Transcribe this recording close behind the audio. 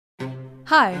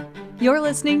Hi, you're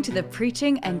listening to the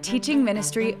preaching and teaching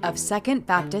ministry of Second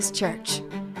Baptist Church.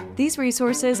 These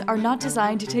resources are not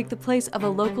designed to take the place of a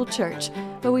local church,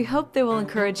 but we hope they will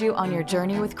encourage you on your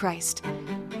journey with Christ.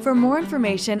 For more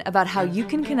information about how you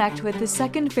can connect with the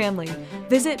Second family,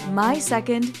 visit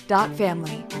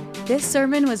mysecond.family. This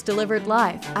sermon was delivered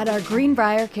live at our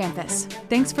Greenbrier campus.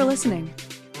 Thanks for listening.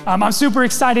 I'm super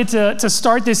excited to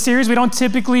start this series. We don't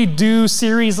typically do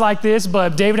series like this,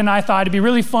 but David and I thought it'd be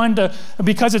really fun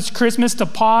because it's Christmas, to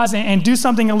pause and do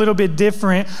something a little bit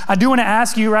different. I do want to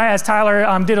ask you, right, as Tyler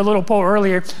did a little poll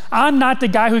earlier, I'm not the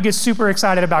guy who gets super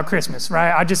excited about Christmas,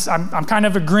 right? I'm kind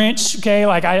of a Grinch, okay?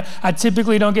 Like I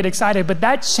typically don't get excited, but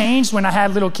that changed when I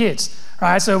had little kids.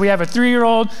 Right, so we have a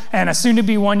 3-year-old and a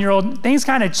soon-to-be 1-year-old. Things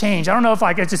kind of change. I don't know if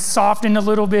it's just softened a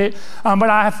little bit, but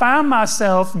I found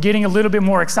myself getting a little bit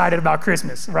more excited about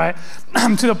Christmas, right?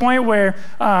 To the point where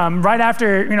right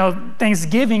after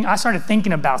Thanksgiving, I started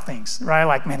thinking about things, right?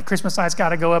 Like, man, the Christmas lights got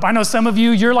to go up. I know some of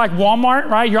you're like Walmart,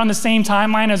 right? You're on the same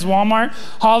timeline as Walmart.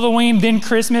 Halloween, then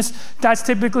Christmas. That's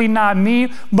typically not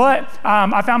me, but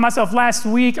I found myself last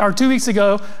week or 2 weeks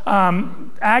ago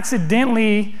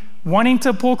accidentally wanting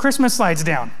to pull Christmas lights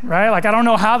down, right? Like, I don't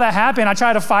know how that happened. I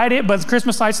tried to fight it, but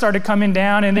Christmas lights started coming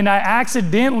down, and then I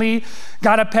accidentally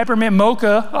got a peppermint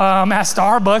mocha at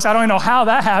Starbucks. I don't even know how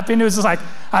that happened. It was just like,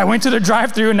 I went to the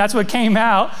drive-thru and that's what came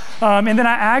out. And then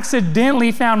I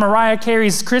accidentally found Mariah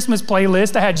Carey's Christmas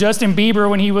playlist that had Justin Bieber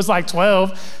when he was like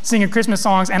 12 singing Christmas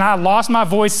songs, and I lost my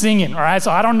voice singing, all right?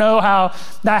 So I don't know how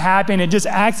that happened. It just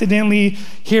accidentally,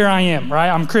 here I am, right?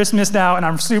 I'm Christmased out and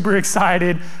I'm super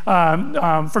excited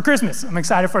for Christmas. I'm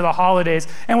excited for the holidays.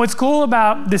 And what's cool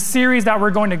about this series that we're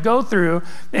going to go through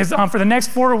is for the next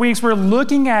 4 weeks, we're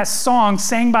looking at songs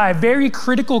sang by very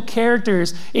critical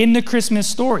characters in the Christmas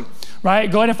story, right?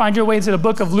 Go ahead and find your way to the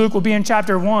book of Luke. We'll be in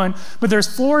chapter 1. But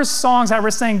there's 4 songs that were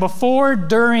sang before,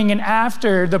 during, and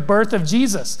after the birth of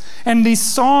Jesus. And these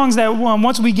songs that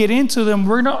once we get into them,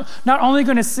 we're not only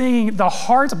going to sing the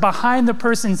heart behind the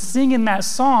person singing that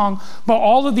song, but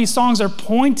all of these songs are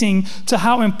pointing to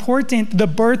how important the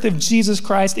birth of Jesus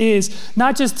Christ is,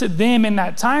 not just to them in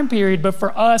that time period, but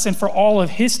for us and for all of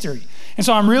history. And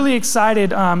so I'm really excited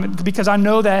because I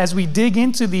know that as we dig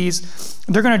into these,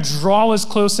 they're going to draw us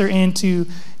closer into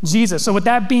Jesus. So with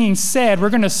that being said, we're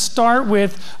going to start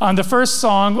with the first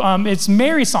song. It's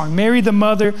Mary's song, Mary, the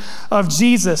mother of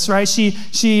Jesus, right?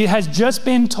 She has just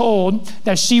been told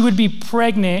that she would be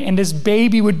pregnant and this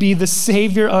baby would be the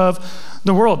savior of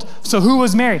the world. So who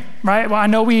was Mary, right? Well, I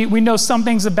know we know some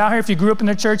things about her. If you grew up in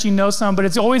the church, you know some, but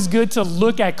it's always good to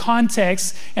look at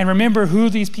context and remember who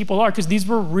these people are, because these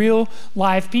were real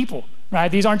live people, right?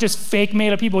 These aren't just fake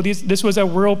made up people. This was a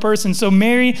real person. So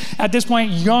Mary, at this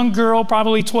point, young girl,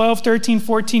 probably 12, 13,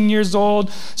 14 years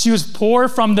old. She was poor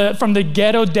from the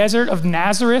ghetto desert of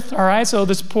Nazareth, all right? So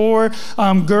this poor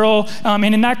girl, and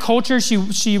in that culture,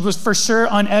 she was for sure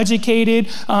uneducated,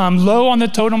 low on the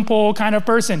totem pole kind of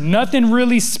person. Nothing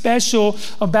really special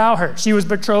about her. She was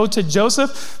betrothed to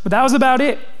Joseph, but that was about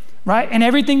it. Right? And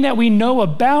everything that we know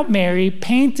about Mary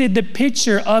painted the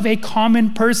picture of a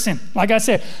common person. Like I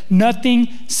said, nothing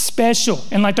special.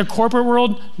 In like the corporate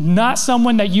world, not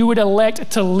someone that you would elect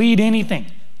to lead anything.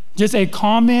 Just a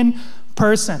common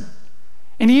person.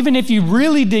 And even if you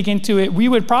really dig into it, we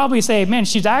would probably say, man,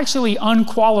 she's actually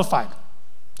unqualified.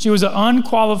 She was an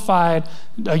unqualified,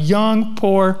 a young,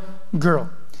 poor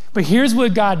girl. But here's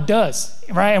what God does,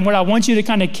 right? And what I want you to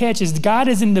kind of catch is God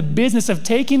is in the business of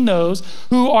taking those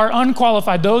who are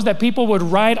unqualified, those that people would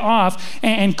write off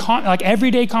and like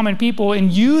everyday common people, and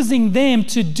using them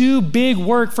to do big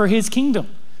work for his kingdom.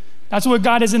 That's what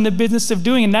God is in the business of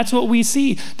doing. And that's what we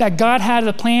see, that God had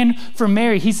a plan for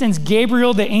Mary. He sends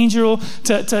Gabriel, the angel,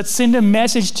 to send a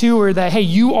message to her that, hey,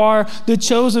 you are the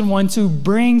chosen one to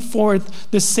bring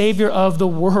forth the savior of the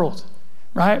world,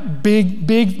 right?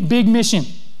 Big mission.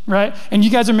 Right? And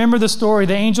you guys remember the story.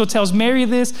 The angel tells Mary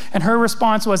this, and her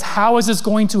response was, how is this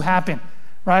going to happen?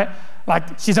 Right?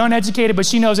 Like, she's uneducated, but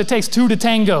she knows it takes 2 to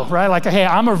tango, right? Like, hey,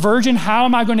 I'm a virgin. How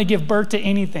am I going to give birth to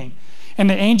anything? And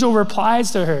the angel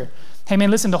replies to her, hey,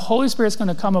 man, listen, the Holy Spirit's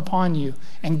going to come upon you,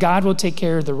 and God will take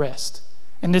care of the rest.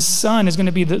 And this son is going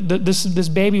to be, this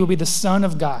baby will be the Son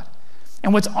of God.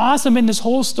 And what's awesome in this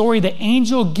whole story, the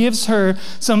angel gives her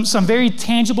some very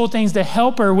tangible things to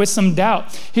help her with some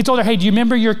doubt. He told her, hey, do you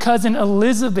remember your cousin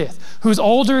Elizabeth, who's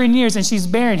older in years and she's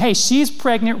barren? Hey, she's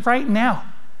pregnant right now.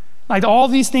 Like, all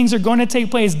these things are going to take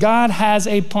place. God has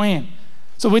a plan.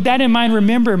 So with that in mind,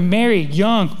 remember Mary,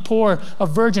 young, poor, a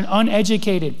virgin,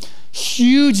 uneducated,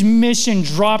 huge mission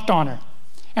dropped on her.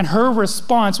 And her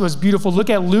response was beautiful.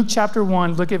 Look at Luke chapter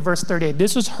 1, look at verse 38.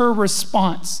 This was her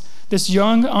response this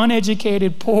young,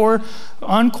 uneducated, poor,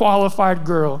 unqualified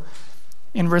girl,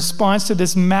 in response to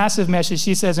this massive message,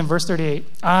 she says in verse 38,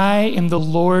 I am the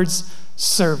Lord's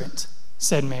servant,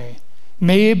 said Mary.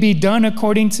 May it be done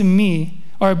according to me,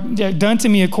 or done to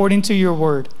me according to your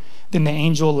word. Then the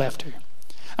angel left her.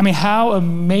 I mean, how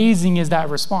amazing is that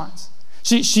response?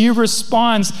 She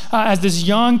responds as this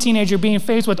young teenager being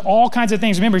faced with all kinds of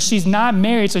things. Remember, she's not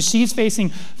married, so she's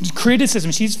facing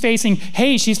criticism. She's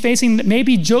facing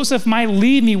maybe Joseph might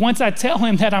leave me once I tell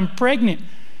him that I'm pregnant.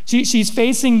 She's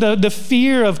facing the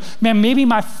fear of, man, maybe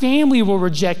my family will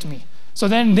reject me. So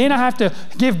then I have to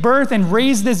give birth and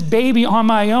raise this baby on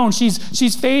my own.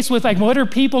 She's faced with, like, what are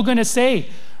people going to say?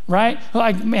 Right?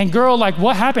 Like, and girl, like,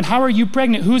 what happened? How are you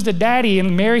pregnant? Who's the daddy?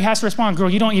 And Mary has to respond, girl,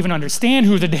 you don't even understand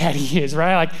who the daddy is,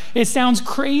 right? Like, it sounds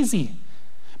crazy.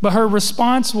 But her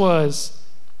response was,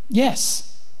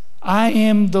 yes, I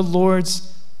am the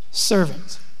Lord's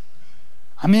servant.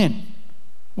 I'm in.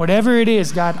 Whatever it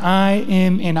is, God, I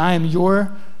am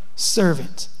your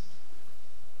servant.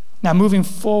 Now, moving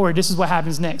forward, this is what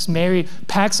happens next. Mary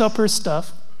packs up her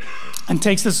stuff and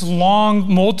takes this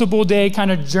long, multiple day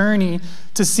kind of journey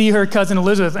to see her cousin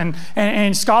Elizabeth.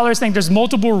 And scholars think there's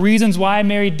multiple reasons why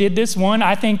Mary did this. One,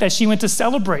 I think that she went to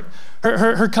celebrate.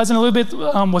 Her cousin Elizabeth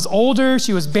was older,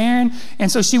 she was barren,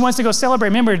 and so she wants to go celebrate.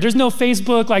 Remember, there's no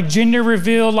Facebook like gender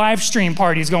reveal live stream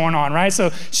parties going on, right?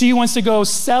 So she wants to go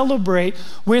celebrate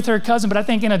with her cousin. But I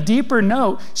think in a deeper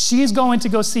note, she's going to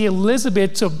go see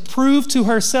Elizabeth to prove to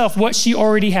herself what she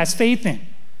already has faith in.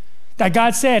 That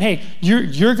God said, hey,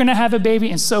 you're going to have a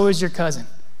baby, and so is your cousin.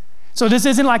 So this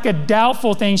isn't like a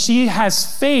doubtful thing. She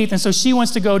has faith, and so she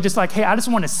wants to go just like, hey, I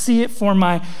just want to see it for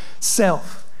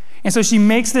myself. And so she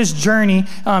makes this journey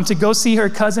to go see her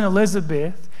cousin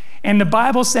Elizabeth. And the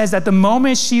Bible says that the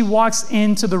moment she walks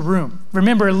into the room,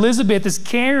 remember, Elizabeth is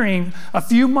carrying a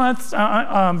few months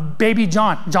baby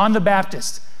John the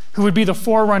Baptist, who would be the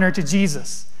forerunner to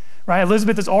Jesus. Right?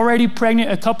 Elizabeth is already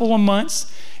pregnant a couple of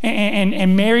months,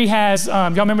 and Mary has, y'all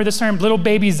remember this term, little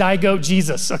baby zygote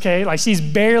Jesus, okay? Like, she's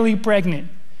barely pregnant.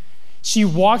 She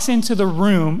walks into the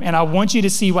room, and I want you to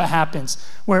see what happens,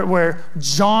 where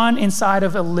John inside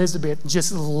of Elizabeth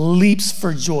just leaps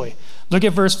for joy. Look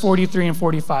at verse 43 and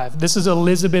 45. This is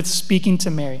Elizabeth speaking to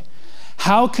Mary.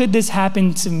 How could this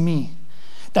happen to me,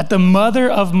 that the mother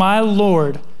of my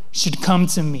Lord should come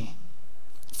to me?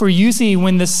 For you see,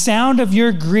 when the sound of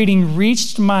your greeting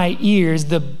reached my ears,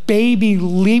 the baby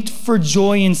leaped for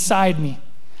joy inside me.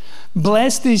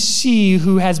 Blessed is she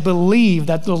who has believed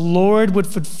that the Lord would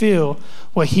fulfill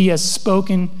what he has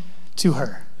spoken to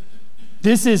her.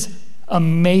 This is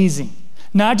amazing.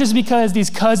 Not just because these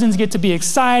cousins get to be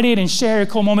excited and share a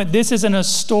cool moment. This is an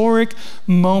historic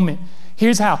moment.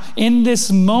 Here's how. In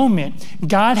this moment,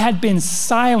 God had been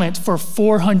silent for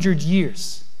 400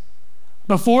 years.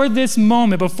 Before this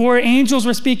moment, before angels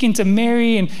were speaking to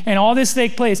Mary and all this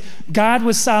take place, God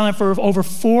was silent for over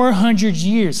 400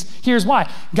 years. Here's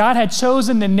why. God had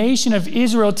chosen the nation of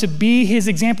Israel to be his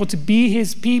example, to be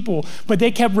his people, but they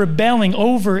kept rebelling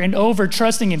over and over,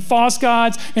 trusting in false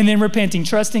gods and then repenting,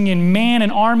 trusting in man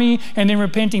and army and then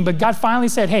repenting. But God finally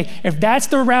said, hey, if that's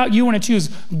the route you want to choose,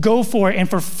 go for it. And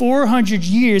for 400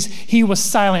 years, he was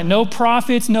silent. No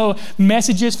prophets, no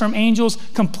messages from angels,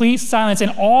 complete silence.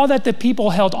 And all that the people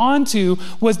held on to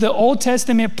was the Old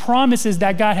Testament promises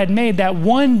that God had made, that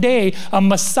one day a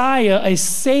Messiah, a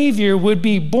Savior would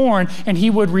be born and he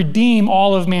would redeem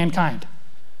all of mankind.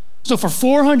 So for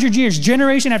 400 years,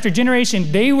 generation after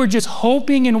generation, they were just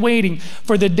hoping and waiting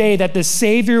for the day that the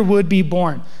Savior would be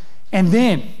born. And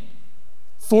then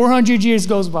 400 years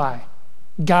goes by,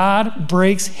 God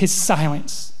breaks his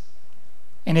silence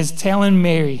and is telling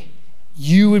Mary,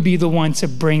 you would be the one to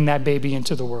bring that baby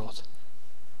into the world.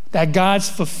 That God's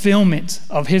fulfillment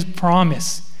of his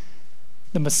promise,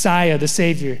 the Messiah, the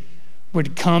Savior,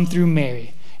 would come through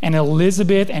Mary. And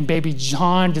Elizabeth and baby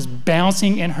John, just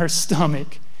bouncing in her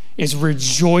stomach, is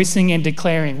rejoicing and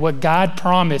declaring what God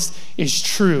promised is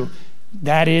true.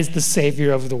 That is the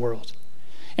Savior of the world.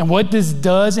 And what this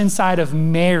does inside of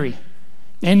Mary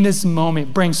in this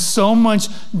moment brings so much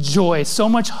joy, so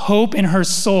much hope in her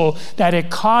soul that it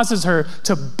causes her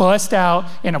to bust out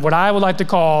in what I would like to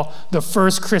call the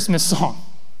first Christmas song,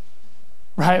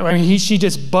 right? I mean, she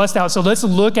just busts out. So let's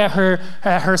look at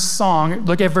her song.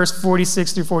 Look at verse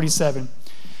 46 through 47.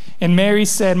 And Mary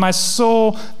said, my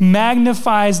soul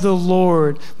magnifies the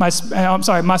Lord. My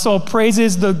soul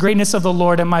praises the greatness of the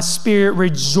Lord, and my spirit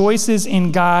rejoices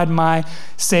in God, my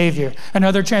Savior.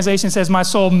 Another translation says, my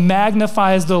soul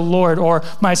magnifies the Lord, or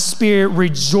my spirit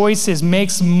rejoices,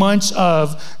 makes much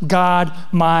of God,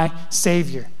 my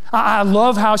Savior. I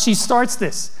love how she starts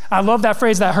this. I love that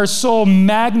phrase that her soul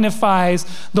magnifies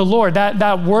the Lord.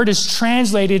 That word is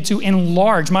translated to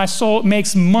enlarge. My soul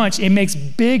makes much. It makes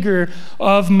bigger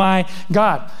of my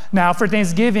God. Now, for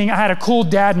Thanksgiving, I had a cool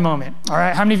dad moment. All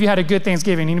right. How many of you had a good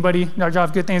Thanksgiving? Anybody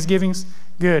have good Thanksgivings?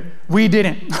 Good. We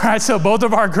didn't. All right. So both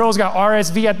of our girls got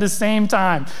RSV at the same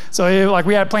time. So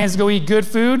we had plans to go eat good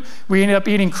food. We ended up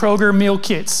eating Kroger meal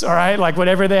kits. All right. Like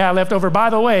whatever they had left over. By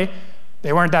the way,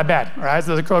 they weren't that bad, all right?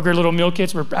 So the Kroger little meal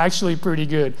kits were actually pretty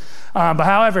good. But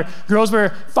however, girls were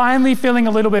finally feeling a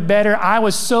little bit better. I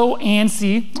was so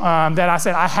antsy that I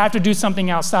said, I have to do something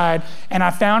outside. And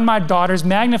I found my daughter's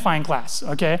magnifying glass,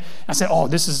 okay? I said, oh,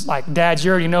 this is like, Dad,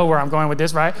 you already know where I'm going with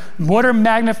this, right? What are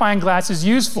magnifying glasses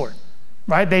used for,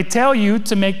 right? They tell you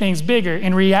to make things bigger.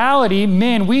 In reality,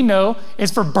 men, we know,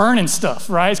 it's for burning stuff,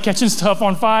 right? It's catching stuff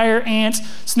on fire, ants,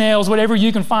 snails, whatever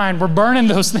you can find. We're burning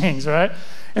those things, right?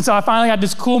 And so I finally had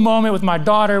this cool moment with my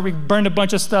daughter. We burned a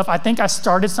bunch of stuff. I think I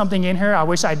started something in her. I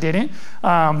wish I didn't.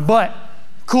 But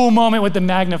cool moment with the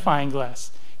magnifying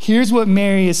glass. Here's what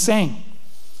Mary is saying.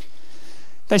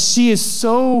 That she is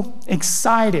so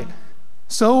excited,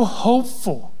 so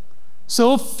hopeful,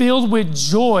 so filled with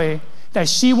joy that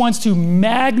she wants to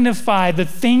magnify the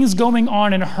things going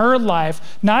on in her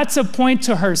life, not to point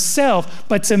to herself,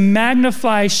 but to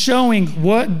magnify showing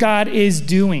what God is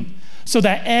doing, so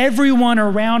that everyone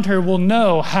around her will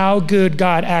know how good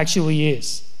God actually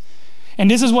is.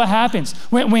 And this is what happens.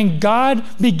 When God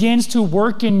begins to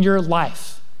work in your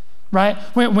life, right?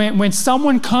 When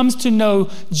someone comes to know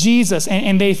Jesus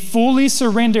and they fully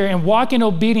surrender and walk in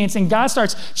obedience, and God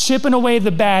starts chipping away the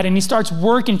bad and he starts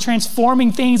working,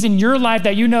 transforming things in your life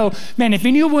that you know, man, if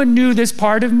anyone knew this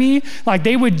part of me, like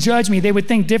they would judge me, they would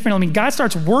think differently. I mean, God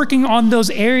starts working on those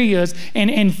areas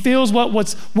and fills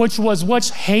which was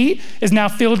hate is now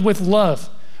filled with love.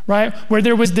 Right? Where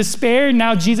there was despair,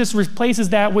 now Jesus replaces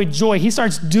that with joy. He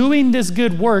starts doing this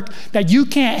good work that you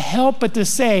can't help but to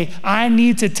say, I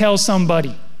need to tell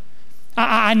somebody.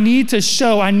 I need to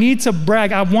show, I need to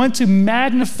brag. I want to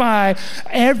magnify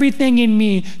everything in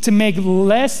me to make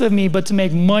less of me, but to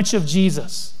make much of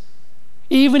Jesus.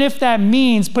 Even if that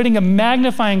means putting a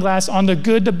magnifying glass on the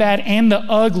good, the bad, and the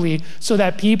ugly so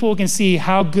that people can see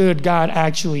how good God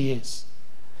actually is.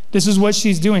 This is what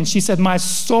she's doing. She said, my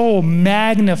soul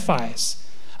magnifies.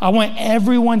 I want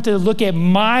everyone to look at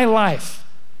my life,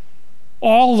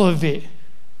 all of it,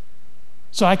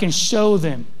 so I can show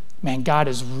them, man, God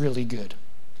is really good.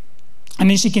 And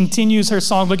then she continues her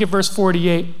song. Look at verse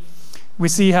 48. We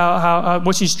see how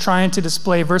what she's trying to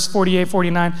display. Verse 48,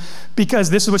 49,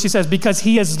 because this is what she says, because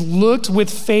he has looked with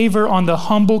favor on the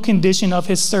humble condition of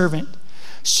his servant.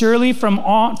 Surely from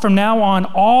now on,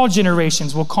 all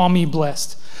generations will call me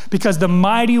blessed, because the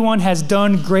mighty one has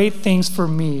done great things for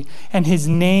me, and his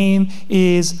name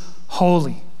is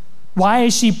holy. Why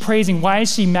is she praising? Why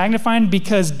is she magnifying?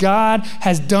 Because God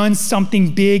has done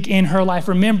something big in her life.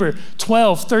 Remember,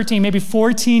 12, 13, maybe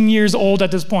 14 years old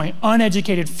at this point,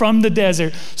 uneducated, from the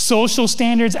desert, social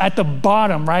standards at the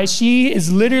bottom, right? She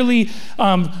is literally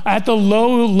at the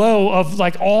low of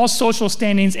like all social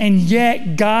standings, and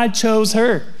yet God chose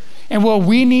her. And what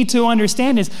we need to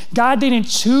understand is God didn't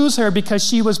choose her because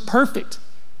she was perfect.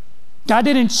 God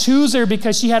didn't choose her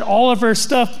because she had all of her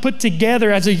stuff put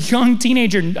together as a young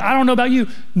teenager. I don't know about you.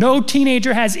 No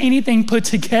teenager has anything put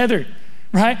together,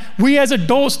 right? We as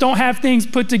adults don't have things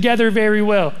put together very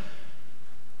well.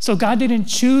 So God didn't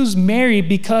choose Mary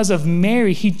because of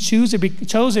Mary. He chose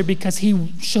her because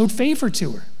he showed favor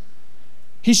to her.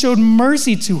 He showed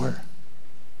mercy to her.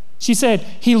 She said,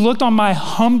 he looked on my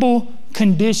humble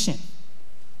condition,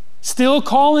 still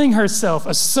calling herself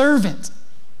a servant.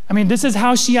 I mean, this is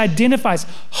how she identifies,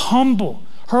 humble.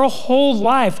 Her whole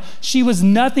life, she was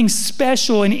nothing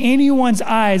special in anyone's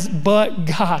eyes but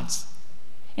God's.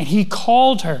 And he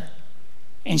called her,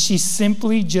 and she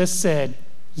simply just said,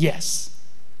 yes,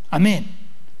 I'm in.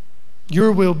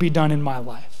 Your will be done in my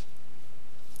life.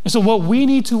 And so what we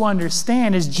need to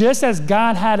understand is, just as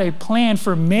God had a plan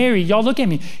for Mary, y'all look at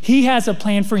me, he has a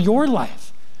plan for your life.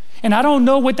 And I don't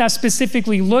know what that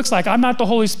specifically looks like. I'm not the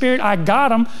Holy Spirit. I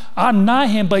got him. I'm not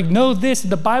him. But know this,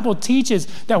 the Bible teaches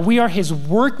that we are his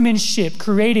workmanship,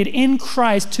 created in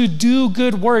Christ to do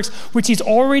good works, which he's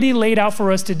already laid out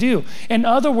for us to do. In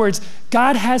other words,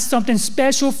 God has something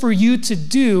special for you to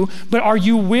do, but are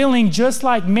you willing, just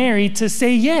like Mary, to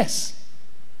say yes?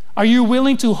 Are you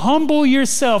willing to humble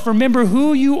yourself, remember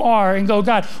who you are, and go,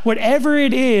 God, whatever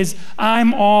it is,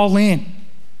 I'm all in.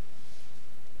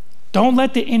 Don't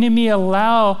let the enemy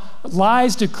allow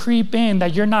lies to creep in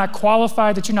that you're not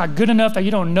qualified, that you're not good enough, that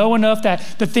you don't know enough,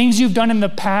 that the things you've done in the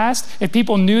past, if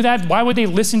people knew that, why would they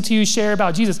listen to you share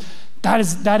about Jesus?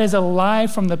 That is a lie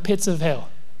from the pits of hell.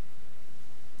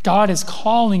 God is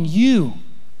calling you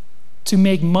to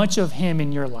make much of him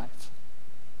in your life.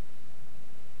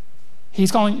 He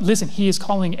is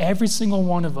calling every single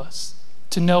one of us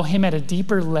to know him at a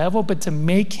deeper level, but to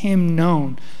make him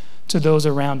known to those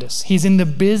around us. He's in the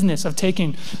business of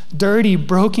taking dirty,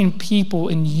 broken people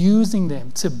and using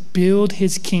them to build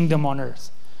his kingdom on earth.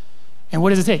 And what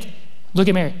does it take? Look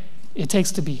at Mary. It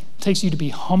takes you to be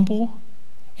humble,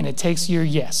 and it takes your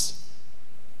yes.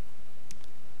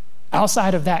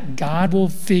 Outside of that, God will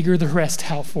figure the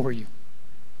rest out for you.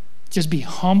 Just be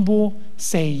humble,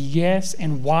 say yes,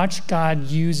 and watch God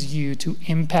use you to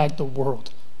impact the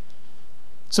world.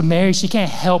 So Mary, she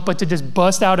can't help but to just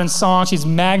bust out in song. She's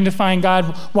magnifying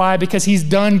God. Why? Because he's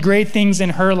done great things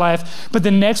in her life. But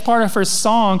the next part of her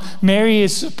song, Mary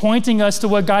is pointing us to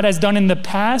what God has done in the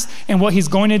past and what he's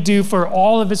going to do for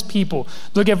all of his people.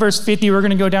 Look at verse 50. We're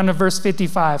going to go down to verse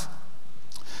 55.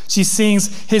 She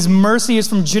sings, his mercy is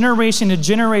from generation to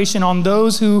generation on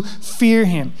those who fear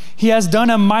him. He has done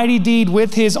a mighty deed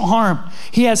with his arm.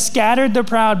 He has scattered the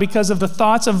proud because of the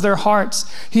thoughts of their hearts.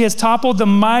 He has toppled the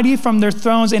mighty from their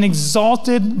thrones and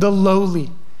exalted the lowly.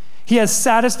 He has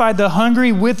satisfied the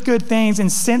hungry with good things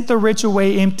and sent the rich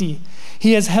away empty.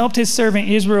 He has helped his servant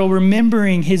Israel,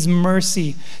 remembering his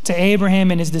mercy to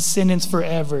Abraham and his descendants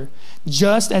forever,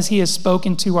 just as he has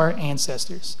spoken to our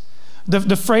ancestors.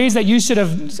 The phrase that you should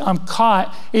have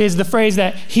caught is the phrase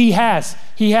that he has.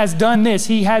 He has done this.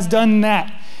 He has done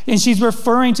that. And she's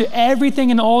referring to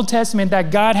everything in the Old Testament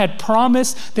that God had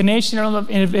promised the nation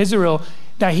of Israel,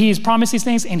 that he has promised these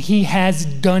things and he has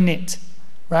done it,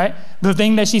 right? The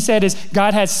thing that she said is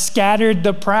God has scattered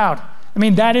the proud. I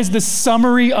mean, that is the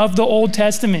summary of the Old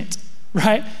Testament,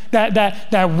 right?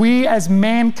 That we as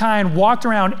mankind walked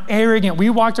around arrogant.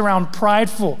 We walked around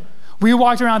prideful. We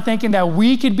walked around thinking that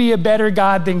we could be a better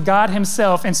God than God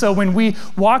himself. And so when we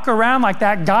walk around like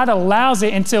that, God allows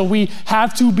it until we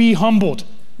have to be humbled,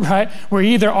 right? Where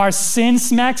either our sin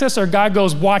smacks us or God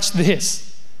goes, watch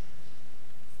this.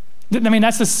 I mean,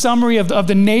 that's the summary of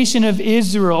the nation of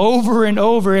Israel over and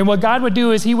over. And what God would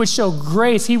do is he would show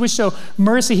grace. He would show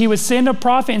mercy. He would send a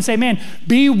prophet and say, man,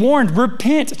 be warned,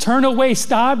 repent, turn away,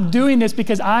 stop doing this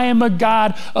because I am a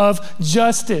God of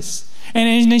justice.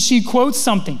 And then she quotes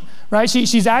something. Right?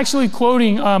 She's actually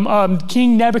quoting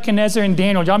King Nebuchadnezzar and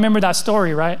Daniel. Y'all remember that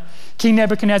story, right? King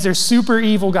Nebuchadnezzar, super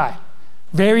evil guy,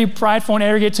 very prideful and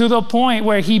arrogant to the point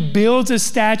where he builds a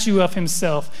statue of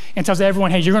himself and tells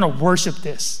everyone, hey, you're going to worship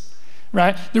this,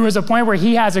 right? There was a point where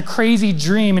he has a crazy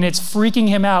dream and it's freaking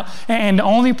him out. And the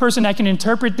only person that can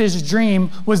interpret this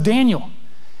dream was Daniel.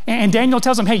 And Daniel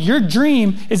tells him, hey, your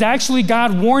dream is actually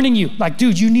God warning you. Like,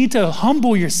 dude, you need to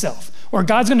humble yourself or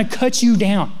God's going to cut you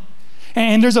down.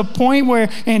 And there's a point where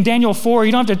in Daniel 4,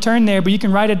 you don't have to turn there, but you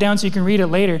can write it down so you can read it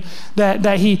later, that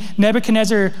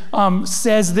Nebuchadnezzar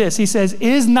says this. He says,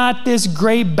 is not this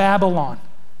great Babylon,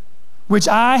 which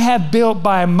I have built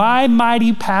by my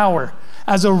mighty power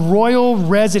as a royal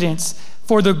residence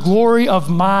for the glory of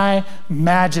my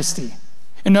majesty?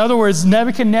 In other words,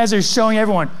 Nebuchadnezzar is showing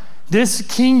everyone, this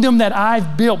kingdom that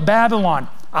I've built, Babylon,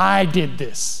 I did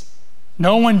this.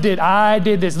 No one did. I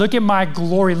did this. Look at my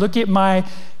glory. Look at my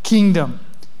kingdom.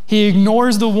 He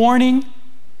ignores the warning.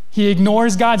 He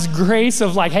ignores God's grace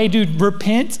of like, hey, dude,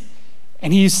 repent.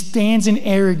 And he stands in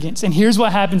arrogance. And here's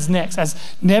what happens next. As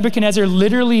Nebuchadnezzar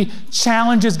literally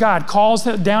challenges God, calls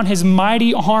down his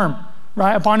mighty arm,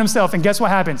 right, upon himself. And guess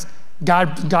what happens?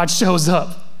 God shows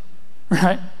up,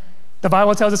 right? The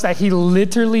Bible tells us that he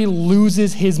literally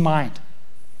loses his mind.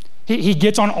 He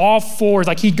gets on all fours,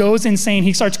 like he goes insane.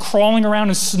 He starts crawling around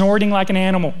and snorting like an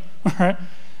animal, right?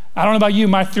 I don't know about you,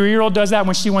 my 3-year-old does that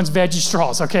when she wants veggie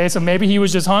straws, okay? So maybe he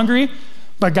was just hungry,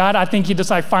 but God, I think he just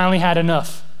like finally had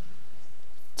enough.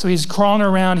 So he's crawling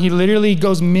around. He literally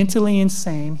goes mentally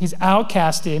insane. He's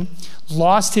outcasted,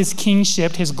 lost his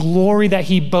kingship, his glory that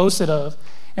he boasted of.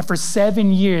 And for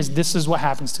 7 years, this is what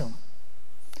happens to him.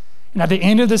 And at the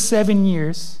end of the 7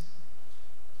 years,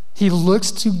 he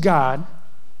looks to God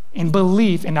in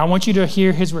belief, and I want you to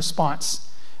hear his response.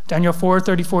 Daniel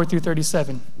 4:34 through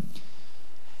 37.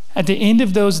 At the end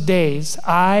of those days,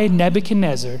 I,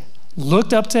 Nebuchadnezzar,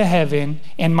 looked up to heaven,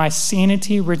 and my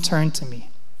sanity returned to me.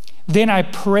 Then I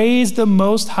praised the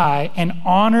Most High and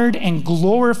honored and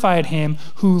glorified him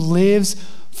who lives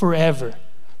forever.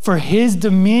 For his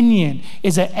dominion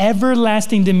is an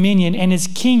everlasting dominion, and his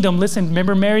kingdom, listen,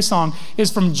 remember Mary's song,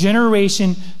 is from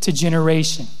generation to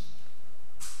generation.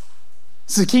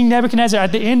 So King Nebuchadnezzar,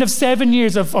 at the end of 7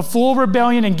 years of a full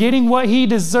rebellion and getting what he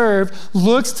deserved,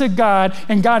 looks to God,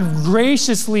 and God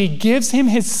graciously gives him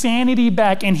his sanity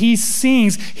back, and he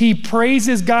sings, he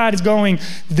praises God, is going,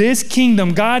 this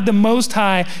kingdom, God the Most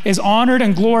High, is honored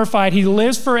and glorified. He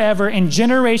lives forever, and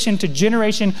generation to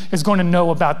generation is going to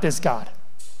know about this God.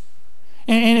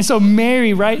 And so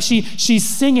Mary, right, she's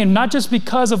singing not just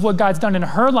because of what God's done in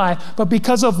her life, but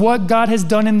because of what God has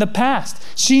done in the past.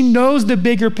 She knows the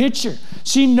bigger picture.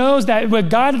 She knows that what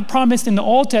God had promised in the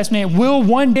Old Testament will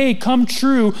one day come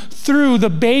true through the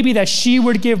baby that she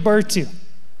would give birth to.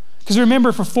 Because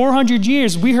remember, for 400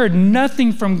 years, we heard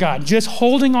nothing from God, just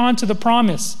holding on to the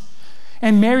promise.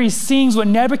 And Mary sings what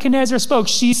Nebuchadnezzar spoke.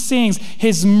 She sings,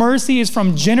 his mercy is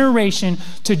from generation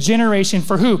to generation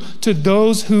for who? To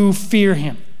those who fear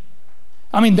him.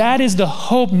 I mean, that is the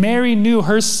hope Mary knew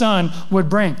her son would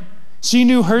bring. She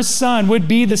knew her son would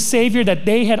be the Savior that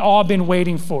they had all been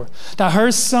waiting for. That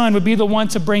her son would be the one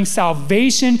to bring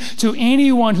salvation to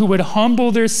anyone who would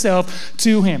humble themselves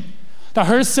to him. That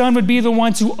her son would be the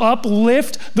one to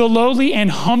uplift the lowly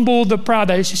and humble the proud.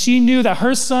 That she knew that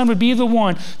her son would be the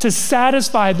one to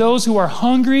satisfy those who are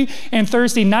hungry and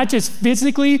thirsty, not just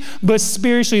physically, but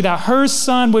spiritually. That her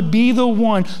son would be the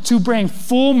one to bring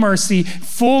full mercy,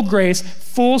 full grace,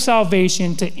 full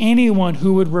salvation to anyone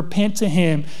who would repent to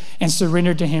him and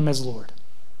surrender to him as Lord.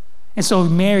 And so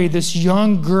Mary, this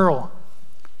young girl,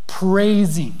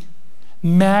 praising,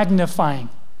 magnifying,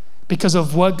 because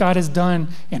of what God has done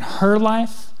in her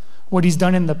life, what he's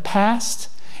done in the past,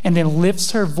 and then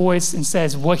lifts her voice and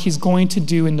says what he's going to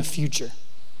do in the future.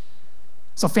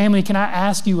 So family, can I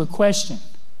ask you a question?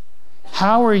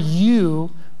 How are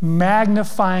you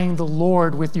magnifying the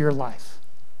Lord with your life?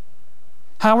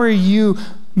 How are you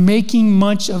making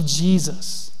much of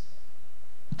Jesus?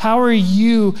 How are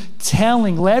you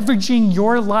leveraging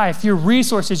your life, your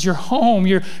resources, your home,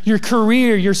 your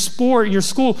career, your sport, your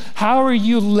school? How are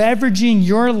you leveraging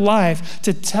your life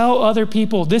to tell other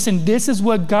people, listen, this is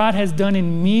what God has done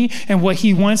in me and what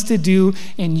he wants to do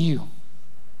in you?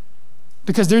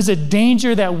 Because there's a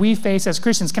danger that we face as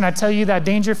Christians. Can I tell you that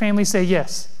danger, family? Say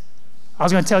yes. I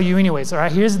was going to tell you anyways, all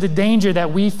right? Here's the danger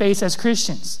that we face as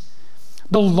Christians.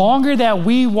 The longer that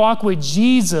we walk with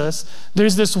Jesus,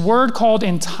 there's this word called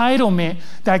entitlement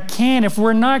that can, if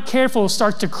we're not careful,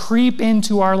 start to creep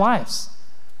into our lives.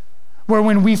 Where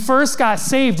when we first got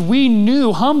saved, we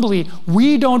knew humbly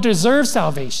we don't deserve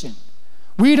salvation.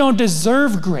 We don't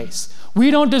deserve grace. We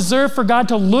don't deserve for God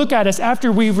to look at us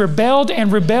after we rebelled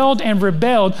and rebelled and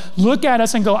rebelled, look at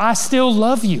us and go, I still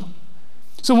love you.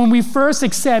 So when we first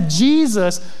accept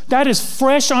Jesus, that is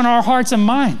fresh on our hearts and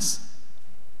minds.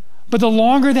 But the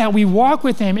longer that we walk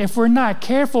with him, if we're not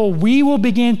careful, we will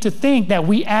begin to think that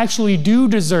we actually do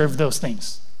deserve those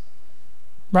things,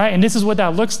 right? And this is what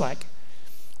that looks like.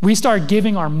 We start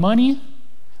giving our money,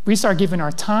 we start giving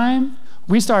our time,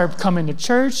 we start coming to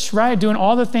church, right? Doing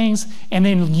all the things, and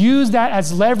then use that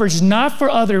as leverage, not for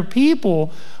other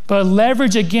people, but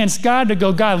leverage against God to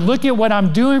go, God, look at what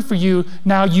I'm doing for you,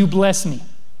 now you bless me.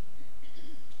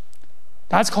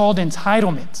 That's called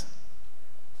entitlement.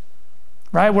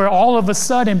 Right? Where all of a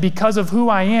sudden, because of who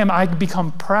I am, I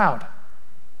become proud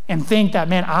and think that,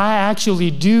 man, I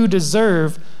actually do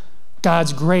deserve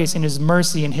God's grace and his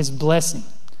mercy and his blessing.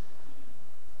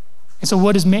 And so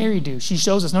what does Mary do? She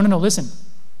shows us, no, listen,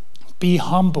 be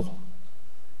humble.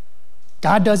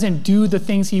 God doesn't do the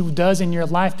things he does in your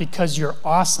life because you're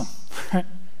awesome.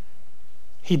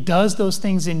 He does those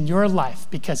things in your life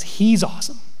because he's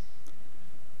awesome.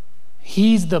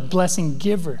 He's the blessing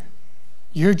giver.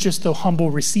 You're just the humble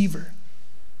receiver.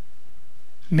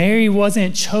 Mary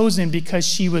wasn't chosen because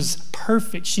she was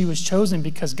perfect. She was chosen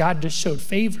because God just showed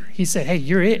favor. He said, hey,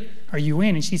 you're it. Are you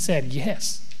in? And she said,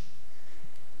 yes.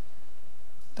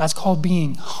 That's called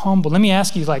being humble. Let me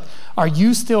ask you, are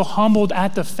you still humbled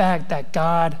at the fact that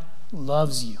God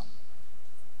loves you?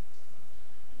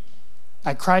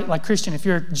 Like Christian, if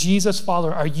you're a Jesus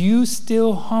follower, are you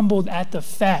still humbled at the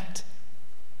fact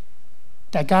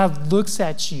that God looks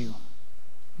at you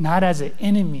not as an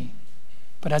enemy,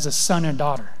 but as a son or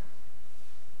daughter?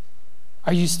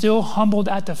 Are you still humbled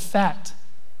at the fact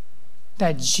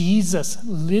that Jesus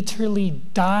literally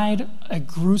died a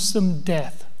gruesome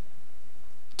death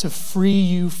to free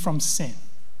you from sin?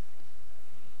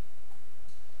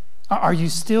 Are you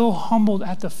still humbled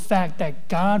at the fact that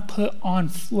God put on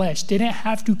flesh, didn't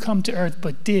have to come to earth,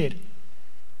 but did,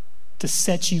 to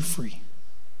set you free?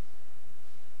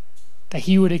 That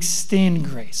he would extend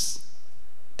grace,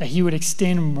 that he would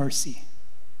extend mercy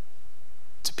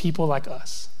to people like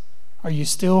us. Are you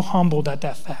still humbled at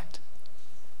that fact?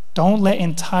 Don't let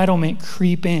entitlement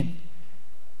creep in.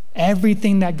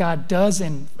 Everything that God does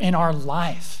in our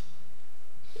life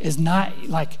is not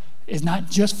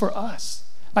just for us.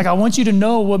 Like, I want you to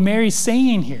know what Mary's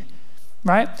saying here,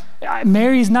 right?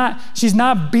 She's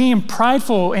not being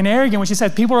prideful and arrogant when she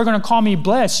says, people are going to call me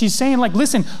blessed. She's saying, like,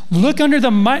 listen, look under the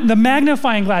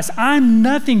magnifying glass. I'm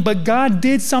nothing, but God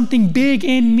did something big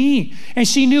in me. And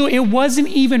she knew it wasn't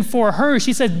even for her.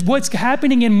 She said, what's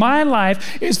happening in my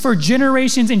life is for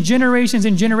generations and generations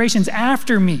and generations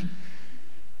after me.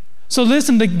 So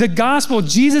listen, the gospel,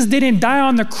 Jesus didn't die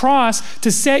on the cross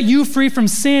to set you free from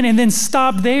sin and then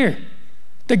stop there.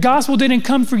 The gospel didn't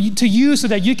come to you so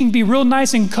that you can be real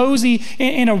nice and cozy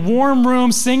in a warm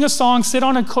room, sing a song, sit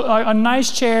on a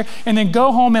nice chair, and then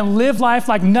go home and live life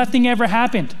like nothing ever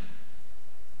happened.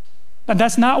 But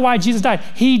that's not why Jesus died.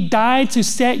 He died to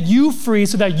set you free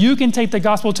so that you can take the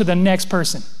gospel to the next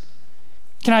person.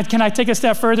 Can I take a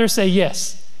step further? Say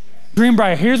yes.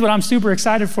 Greenbrier, here's what I'm super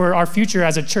excited for our future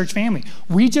as a church family.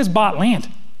 We just bought land.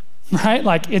 Right?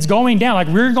 Like, it's going down. Like,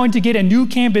 we're going to get a new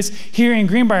campus here in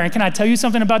Greenbrier. And can I tell you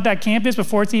something about that campus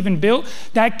before it's even built?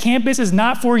 That campus is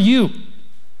not for you.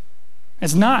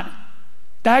 It's not.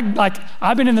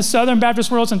 I've been in the Southern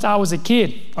Baptist world since I was a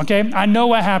kid, okay? I know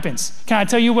what happens. Can I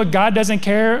tell you what God doesn't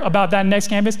care about that next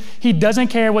campus? He doesn't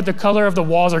care what the color of the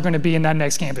walls are going to be in that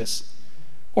next campus,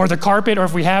 or the carpet, or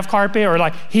if we have carpet,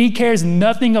 or he cares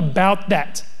nothing about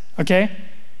that, okay?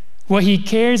 What he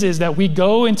cares is that we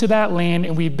go into that land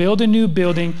and we build a new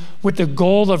building with the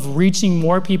goal of reaching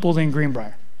more people than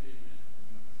Greenbrier.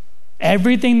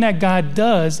 Everything that God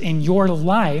does in your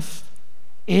life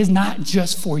is not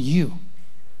just for you.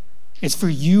 It's for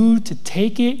you to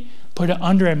take it, put it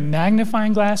under a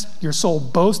magnifying glass, your soul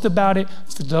boast about it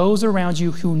for those around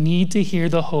you who need to hear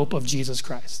the hope of Jesus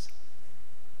Christ.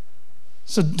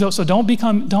 So don't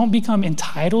become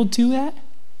entitled to that.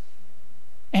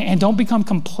 And don't become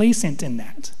complacent in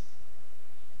that.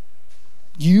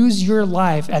 Use your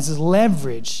life as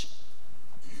leverage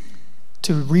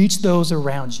to reach those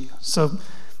around you. So,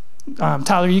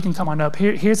 Tyler, you can come on up.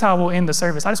 Here's how we'll end the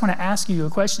service. I just want to ask you a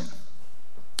question.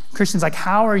 Christians, like,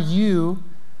 how are you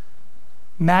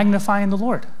magnifying the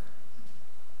Lord?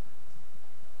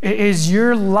 Is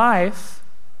your life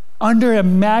under a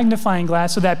magnifying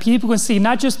glass so that people can see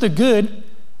not just the good,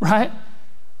 right?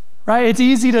 Right? It's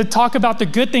easy to talk about the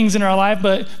good things in our life,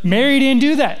 but Mary didn't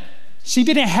do that. She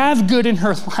didn't have good in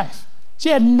her life. She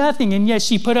had nothing, and yet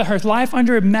she put her life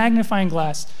under a magnifying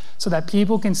glass so that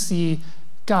people can see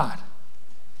God.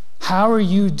 How are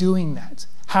you doing that?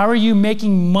 How are you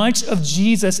making much of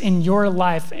Jesus in your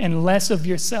life and less of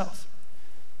yourself?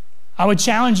 I would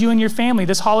challenge you and your family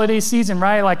this holiday season,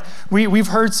 right? Like, we've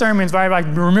heard sermons, right? Like,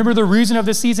 remember the reason of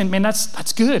the season. Man,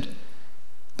 that's good.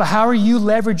 But how are you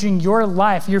leveraging your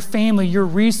life, your family, your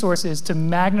resources to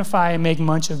magnify and make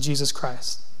much of Jesus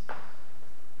Christ?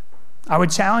 I would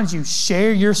challenge you,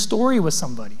 share your story with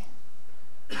somebody.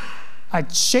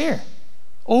 Share.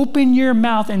 Open your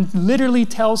mouth and literally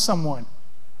tell someone,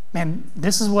 man,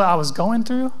 this is what I was going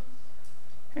through,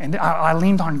 and I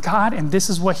leaned on God, and this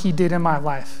is what he did in my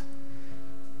life.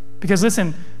 Because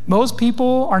listen, most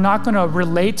people are not going to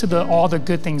relate to all the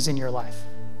good things in your life.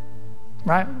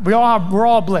 Right? We're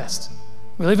all blessed.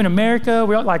 We live in America.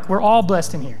 We're all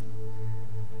blessed in here.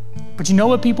 But you know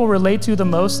what people relate to the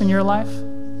most in your life?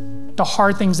 The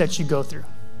hard things that you go through.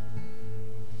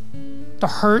 The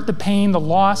hurt, the pain, the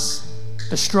loss,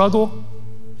 the struggle.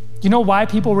 You know why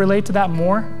people relate to that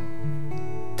more?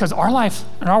 Because our life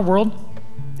and our world,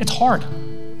 it's hard.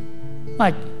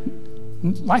 Like,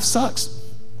 life sucks.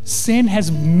 Sin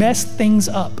has messed things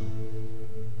up.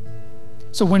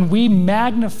 So when we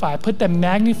put the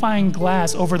magnifying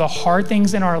glass over the hard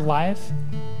things in our life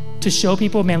to show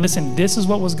people, man, listen, this is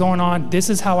what was going on. This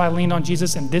is how I leaned on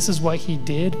Jesus, and this is what he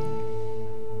did.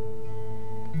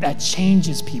 That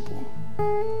changes people.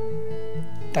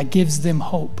 That gives them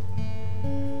hope.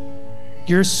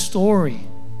 Your story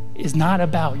is not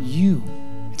about you.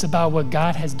 It's about what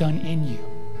God has done in you.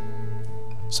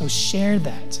 So share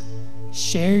that.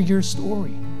 Share your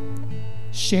story.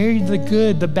 Share the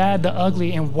good, the bad, the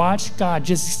ugly, and watch God.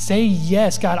 Just say,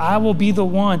 yes, God, I will be the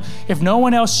one. If no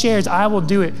one else shares, I will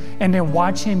do it. And then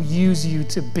watch him use you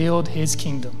to build his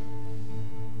kingdom.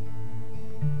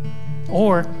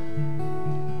 Or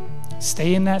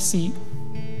stay in that seat,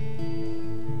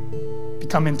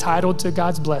 become entitled to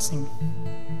God's blessing,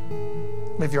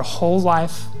 live your whole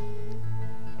life,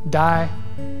 die,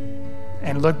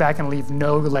 and look back and leave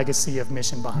no legacy of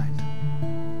mission behind.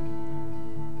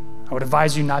 I would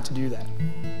advise you not to do that.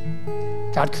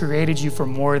 God created you for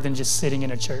more than just sitting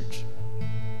in a church.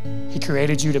 He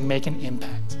created you to make an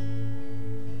impact.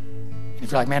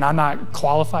 If you're like, man, I'm not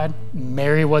qualified,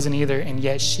 Mary wasn't either, and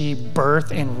yet she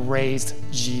birthed and raised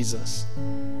Jesus.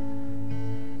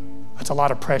 That's a lot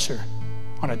of pressure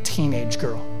on a teenage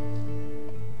girl.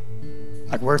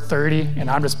 Like, we're 30, and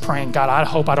I'm just praying, God, I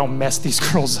hope I don't mess these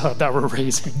girls up that we're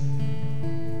raising.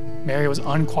 Mary was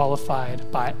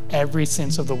unqualified by every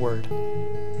sense of the word.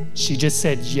 She just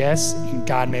said yes, and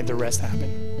God made the rest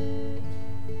happen.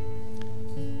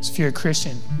 So if you're a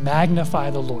Christian, magnify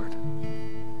the Lord.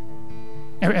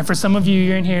 And for some of you,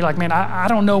 you're in here like, man, I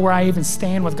don't know where I even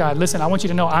stand with God. Listen, I want you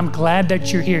to know I'm glad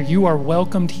that you're here. You are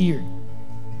welcomed here.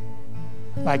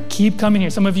 Like, keep coming here.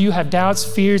 Some of you have doubts,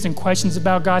 fears, and questions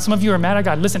about God. Some of you are mad at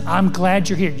God. Listen, I'm glad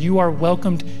you're here. You are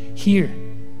welcomed here.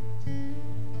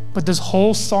 But this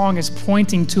whole song is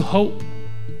pointing to hope.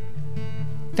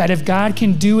 That if God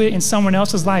can do it in someone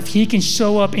else's life, he can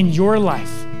show up in your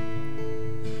life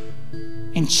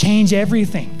and change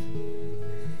everything.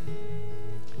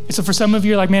 And so for some of you,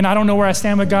 you're like, man, I don't know where I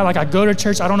stand with God. Like, I go to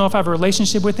church, I don't know if I have a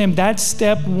relationship with him. That's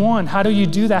step one. How do you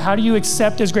do that? How do you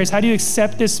accept his grace? How do you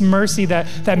accept this mercy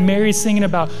that Mary's singing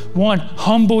about? One,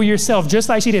 humble yourself, just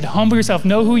like she did. Humble yourself.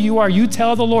 Know who you are. You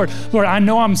tell the Lord, Lord, I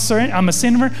know I'm a sinner. I'm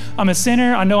a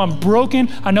sinner. I know I'm broken.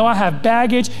 I know I have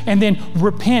baggage. And then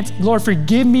repent. Lord,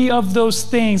 forgive me of those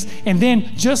things. And then,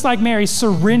 just like Mary,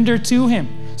 surrender to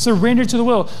him. Surrender to the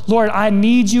will. Lord, I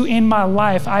need you in my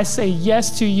life. I say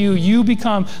yes to you. You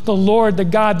become the Lord, the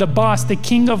God, the boss, the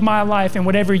king of my life. And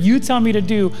whatever you tell me to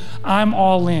do, I'm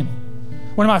all in.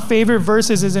 One of my favorite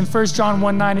verses is in 1 John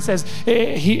 1:9. It says,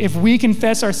 if we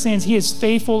confess our sins, he is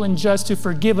faithful and just to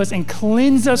forgive us and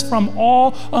cleanse us from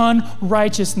all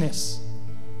unrighteousness.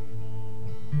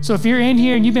 So if you're in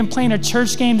here and you've been playing a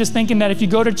church game just thinking that if you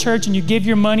go to church and you give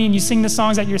your money and you sing the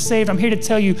songs that you're saved, I'm here to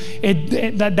tell you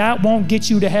that won't get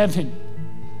you to heaven.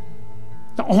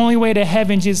 The only way to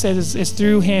heaven, Jesus says, is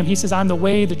through him. He says, I'm the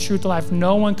way, the truth, the life.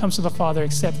 No one comes to the Father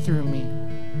except through me.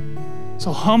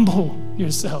 So humble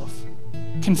yourself.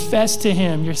 Confess to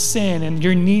him your sin and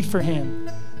your need for him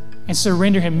and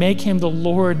surrender him. Make him the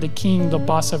Lord, the King, the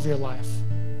boss of your life.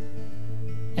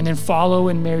 And then follow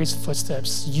in Mary's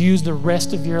footsteps. Use the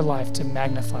rest of your life to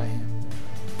magnify him.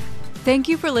 Thank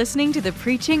you for listening to the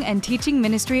preaching and teaching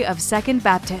ministry of Second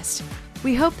Baptist.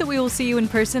 We hope that we will see you in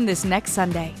person this next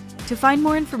Sunday. To find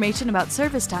more information about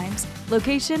service times,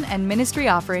 location, and ministry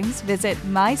offerings, visit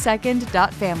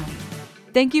mysecond.family.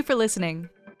 Thank you for listening.